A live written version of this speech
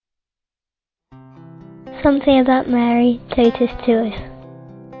Something about Mary, Totus2us.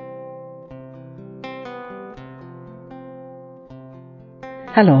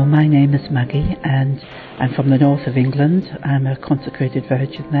 Hello, my name is Maggie and I'm from the north of England. I'm a consecrated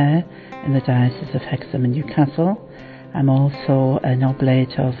virgin there in the Diocese of Hexham and Newcastle. I'm also an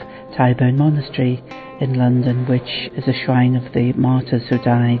oblate of Tyburn Monastery in London, which is a shrine of the martyrs who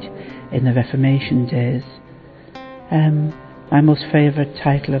died in the Reformation days. My most favourite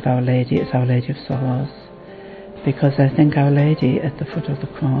title of Our Lady is Our Lady of Sorrows, because I think Our Lady at the foot of the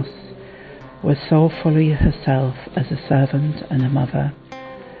cross was so fully herself as a servant and a mother.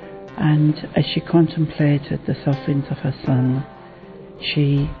 And as she contemplated the sufferings of her Son,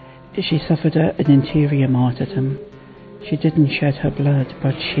 she suffered an interior martyrdom. She didn't shed her blood,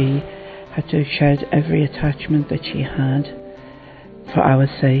 but she had to shed every attachment that she had. For our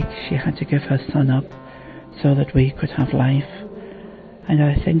sake, she had to give her Son up so that we could have life. And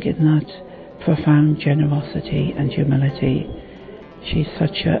I think in that profound generosity and humility, she's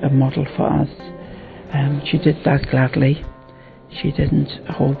such a model for us. She did that gladly. She didn't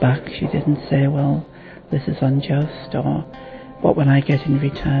hold back. She didn't say, well, this is unjust, or what will I get in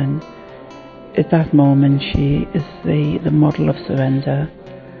return? At that moment, she is the model of surrender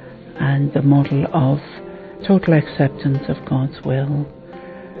and the model of total acceptance of God's will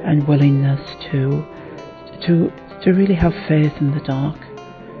and willingness to really have faith in the dark,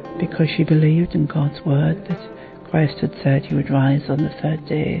 because she believed in God's word that Christ had said he would rise on the third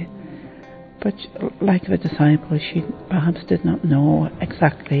day. But like the disciples, she perhaps did not know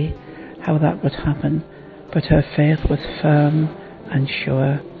exactly how that would happen, but her faith was firm and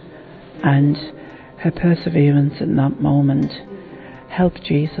sure, and her perseverance in that moment helped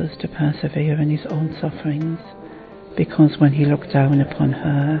Jesus to persevere in his own sufferings, because when he looked down upon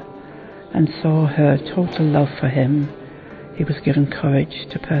her and saw her total love for him, he was given courage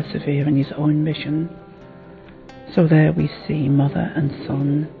to persevere in his own mission. So there we see mother and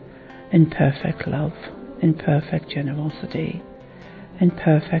son in perfect love, in perfect generosity, in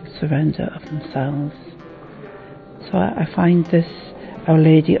perfect surrender of themselves. So I find this, Our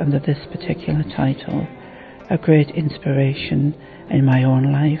Lady under this particular title, a great inspiration in my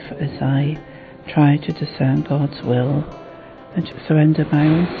own life as I try to discern God's will and to surrender my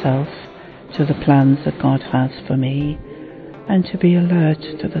own self to the plans that God has for me, and to be alert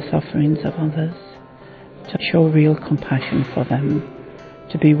to the sufferings of others, to show real compassion for them,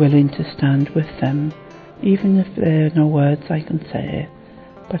 to be willing to stand with them, even if there are no words I can say,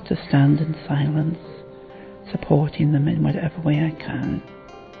 but to stand in silence, supporting them in whatever way I can.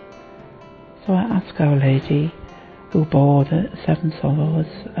 So I ask Our Lady, who bore the 7 sorrows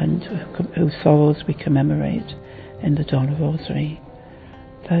and whose sorrows we commemorate in the Dollar Rosary,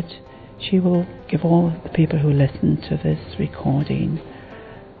 that she will give all the people who listen to this recording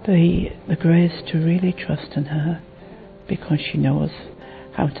the grace to really trust in her, because she knows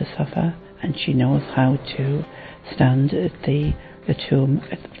how to suffer and she knows how to stand at the tomb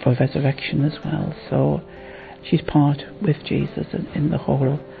for resurrection as well. So she's part with Jesus in the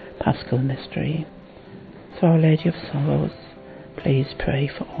whole Paschal mystery. So Our Lady of Sorrows, please pray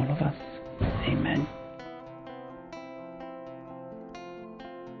for all of us. Amen.